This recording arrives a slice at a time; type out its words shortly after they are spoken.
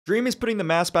Dream is putting the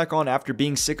mask back on after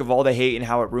being sick of all the hate and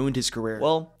how it ruined his career.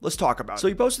 Well, let's talk about it. So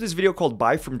he posted this video called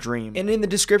Bye From Dream, and in the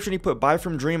description he put, "Bye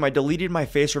from Dream, I deleted my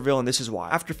face reveal and this is why.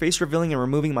 After face revealing and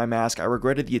removing my mask, I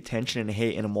regretted the attention and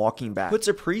hate and I'm walking back." Puts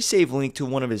a pre-save link to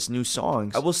one of his new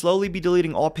songs. "I will slowly be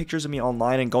deleting all pictures of me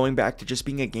online and going back to just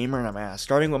being a gamer in a mask.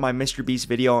 Starting with my Mr. Beast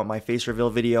video and my face reveal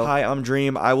video. Hi, I'm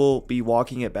Dream, I will be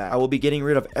walking it back. I will be getting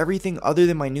rid of everything other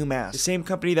than my new mask. The same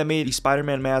company that made the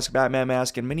Spider-Man mask, Batman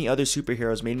mask, and many other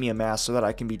superheroes made me a mask so that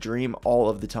I can be Dream all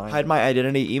of the time. Hide my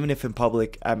identity even if in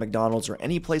public, at McDonald's, or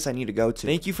any place I need to go to.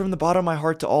 Thank you from the bottom of my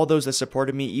heart to all those that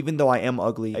supported me even though I am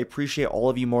ugly. I appreciate all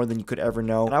of you more than you could ever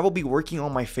know. And I will be working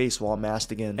on my face while I'm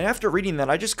masked again." And after reading that,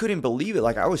 I just couldn't believe it.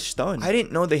 Like, I was stunned. I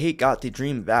didn't know the hate got to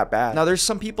Dream that bad. Now, there's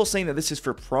some people saying that this is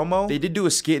for promo. They did do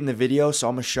a skit in the video, so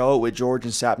I'm gonna show it with George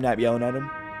and Sapnap yelling at him.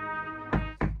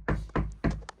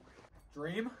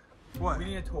 Dream? What? We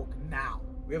need to talk now.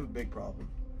 We have a big problem.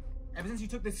 Ever since you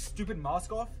took this stupid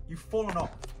mask off, you've fallen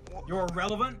off. You're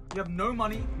irrelevant, you have no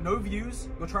money, no views,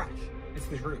 you're trash. It's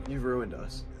the truth. You've ruined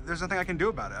us. There's nothing I can do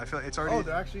about it. I feel like it's already. Oh,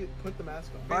 they actually put the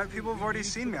mask on. But people have already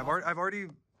seen me. I've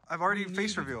already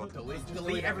face revealed.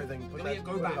 Delete everything. Delete it,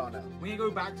 go back. We need to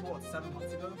go back to what, 7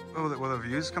 months ago? Will the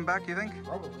views come back, you think?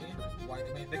 Probably. Why,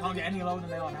 I mean, they can't get any lower than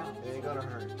they are now. They ain't gonna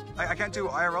hurt. I can't do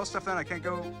IRL stuff then. I can't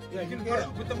go. Yeah, You can put it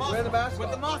with the mask Wear the mask With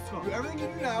on. the mask on. Do everything you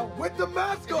do now with the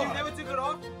mask If you on. never took it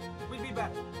off, we'd be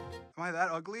better. Am I that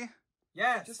ugly?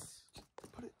 Yes. Just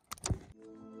put it.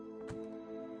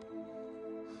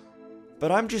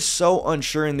 But I'm just so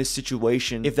unsure in this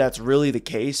situation if that's really the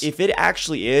case. If it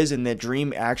actually is and that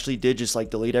Dream actually did just like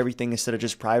delete everything instead of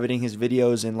just privating his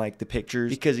videos and like the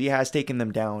pictures because he has taken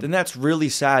them down, then that's really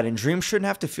sad and Dream shouldn't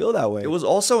have to feel that way. It was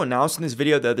also announced in this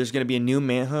video that there's going to be a new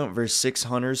Manhunt vs 6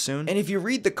 Hunters soon. And if you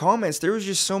read the comments, there was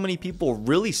just so many people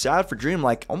really sad for Dream.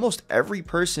 Like almost every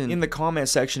person in the comment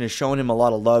section is showing him a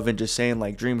lot of love and just saying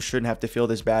like Dream shouldn't have to feel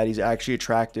this bad. He's actually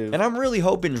attractive. And I'm really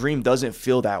hoping Dream doesn't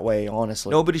feel that way,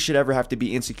 honestly. Nobody should ever have to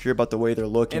be insecure about the way they're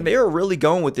looking. And they are really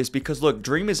going with this because look,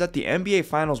 Dream is at the NBA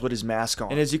Finals with his mask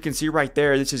on. And as you can see right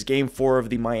there, this is game 4 of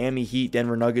the Miami Heat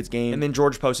Denver Nuggets game. And then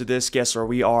George posted this, "Guess where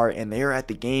we are?" And they are at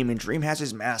the game and Dream has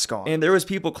his mask on. And there was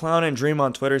people clowning Dream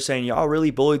on Twitter saying, "Y'all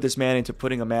really bullied this man into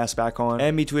putting a mask back on."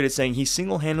 And me tweeted saying he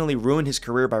single-handedly ruined his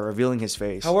career by revealing his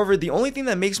face. However, the only thing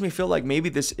that makes me feel like maybe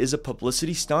this is a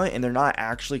publicity stunt and they're not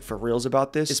actually for reals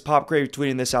about this is Pop Grave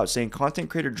tweeting this out saying, "Content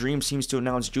creator Dream seems to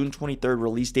announce June 23rd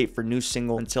release date for new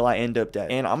single Until I End Up Dead."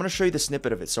 And I'm gonna show you the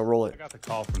snippet of it, so roll it. I got the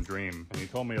call from Dream, and he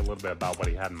told me a little bit about what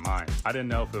he had in mind. I didn't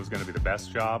know if it was going to be the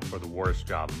best job or the worst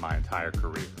job in my entire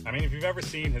career. I mean, if you've ever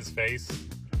seen his face,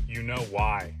 you know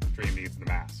why Dream needs the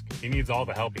mask. He needs all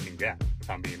the help he can get, if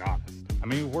I'm being honest. I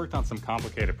mean, we've worked on some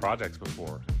complicated projects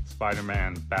before.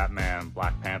 Spider-Man, Batman,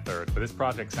 Black Panther, but this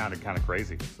project sounded kind of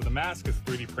crazy. So the mask is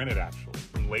 3D printed actually,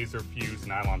 from laser-fused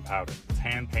nylon powder. It's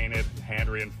hand-painted and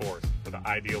hand-reinforced for the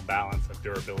ideal balance of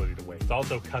durability to weight. It's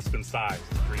also custom-sized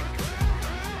to Dream.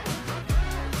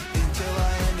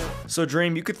 So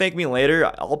Dream, you could thank me later.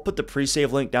 I'll put the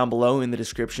pre-save link down below in the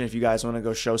description if you guys want to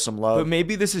go show some love. But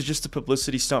maybe this is just a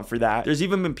publicity stunt for that. There's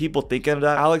even been people thinking of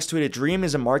that. Alex tweeted, "Dream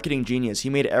is a marketing genius. He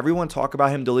made everyone talk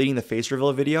about him deleting the face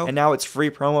reveal video, and now it's free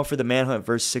promo for the Manhunt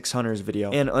vs 6 Hunters video.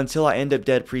 And Until I End Up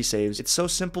Dead pre-saves. It's so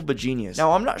simple but genius."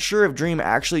 Now, I'm not sure if Dream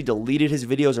actually deleted his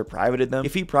videos or privated them.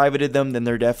 If he privated them, then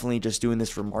they're definitely just doing this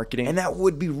for marketing. And that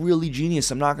would be really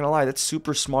genius. I'm not gonna lie. That's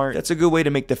super smart. That's a good way to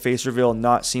make the face reveal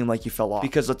not seem like you fell off.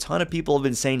 Because a ton of people have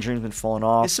been saying Dream's been falling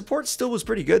off. His support still was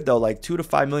pretty good though, like 2 to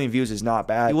 5 million views is not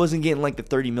bad. He wasn't getting like the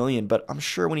 30 million, but I'm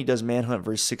sure when he does Manhunt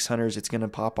vs 6 Hunters, it's gonna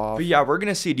pop off. But yeah, we're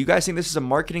gonna see. Do you guys think this is a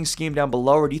marketing scheme down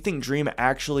below, or do you think Dream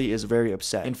actually is very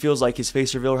upset and feels like his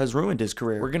face reveal has ruined his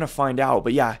career? We're gonna find out.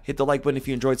 But yeah, hit the like button if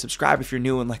you enjoyed, subscribe if you're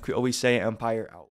new, and like we always say, Empire out.